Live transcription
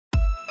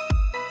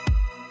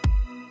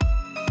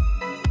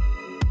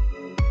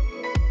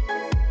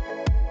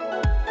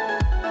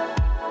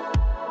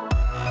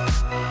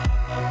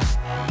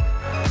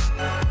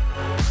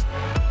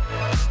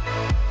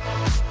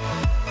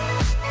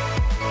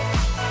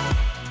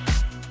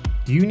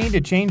Do you need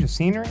a change of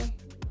scenery?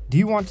 Do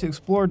you want to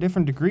explore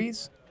different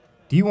degrees?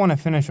 Do you want to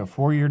finish a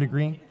 4-year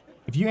degree?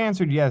 If you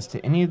answered yes to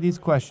any of these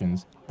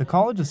questions, the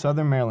College of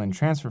Southern Maryland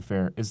Transfer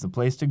Fair is the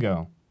place to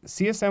go.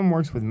 CSM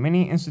works with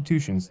many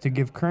institutions to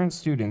give current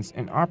students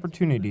an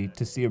opportunity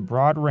to see a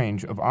broad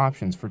range of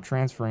options for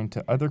transferring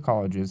to other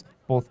colleges,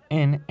 both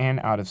in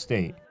and out of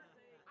state.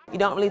 You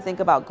don't really think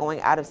about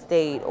going out of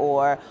state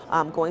or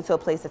going to a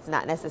place that's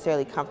not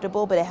necessarily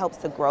comfortable, but it helps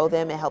to grow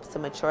them, it helps to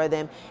mature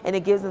them, and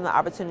it gives them the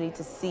opportunity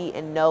to see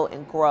and know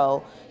and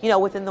grow,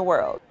 within the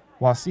world.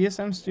 While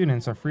CSM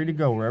students are free to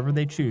go wherever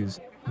they choose,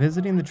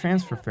 visiting the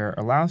transfer fair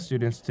allows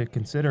students to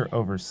consider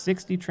over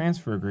 60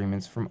 transfer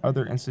agreements from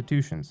other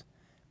institutions,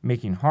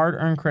 making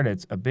hard-earned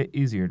credits a bit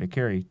easier to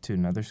carry to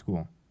another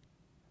school.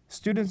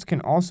 Students can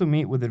also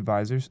meet with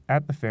advisors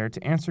at the fair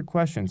to answer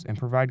questions and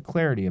provide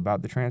clarity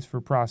about the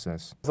transfer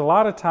process. A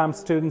lot of times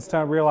students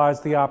don't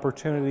realize the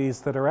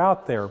opportunities that are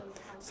out there.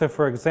 So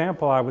for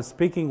example, I was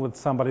speaking with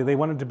somebody, they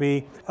wanted to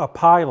be a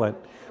pilot.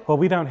 Well,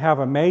 we don't have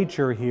a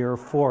major here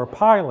for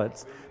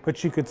pilots,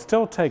 but you could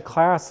still take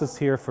classes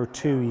here for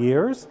 2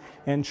 years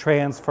and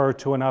transfer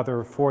to another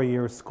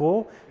 4-year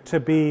school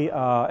to be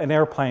an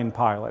airplane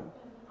pilot.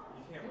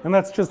 And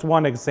that's just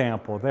one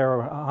example. There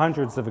are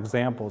hundreds of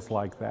examples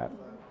like that.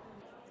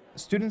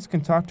 Students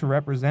can talk to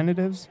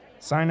representatives,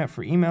 sign up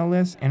for email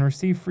lists, and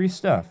receive free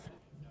stuff.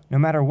 No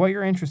matter what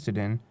you're interested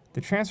in,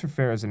 the transfer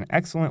fair is an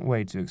excellent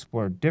way to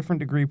explore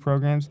different degree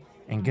programs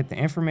and get the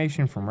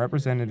information from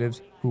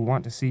representatives who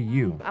want to see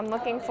you. I'm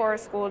looking for a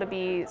school to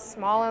be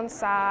small in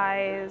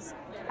size,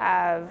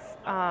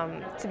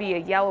 to be a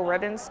yellow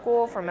ribbon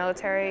school for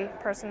military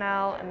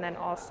personnel, and then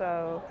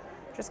also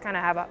just kind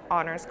of have an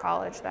honors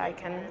college that I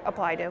can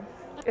apply to.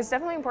 It's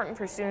definitely important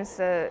for students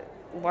to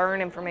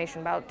learn information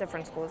about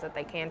different schools that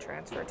they can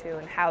transfer to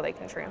and how they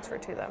can transfer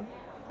to them.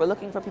 We're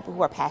looking for people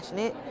who are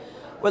passionate.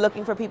 We're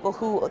looking for people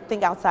who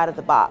think outside of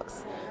the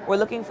box. We're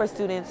looking for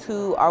students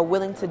who are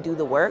willing to do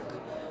the work,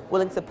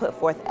 willing to put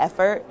forth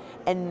effort,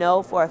 and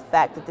know for a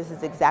fact that this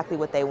is exactly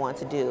what they want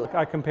to do.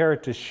 I compare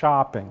it to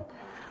shopping,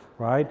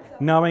 right?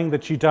 Knowing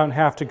that you don't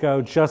have to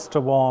go just to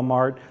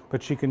Walmart,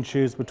 but you can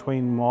choose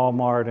between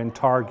Walmart and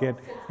Target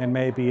and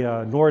maybe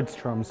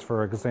Nordstrom's,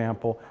 for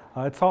example.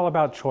 It's all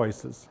about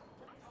choices.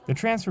 The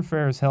transfer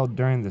fair is held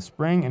during the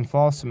spring and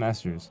fall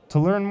semesters. To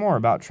learn more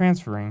about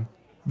transferring,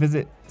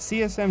 visit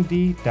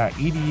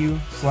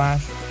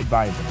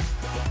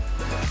csmd.edu/advisor.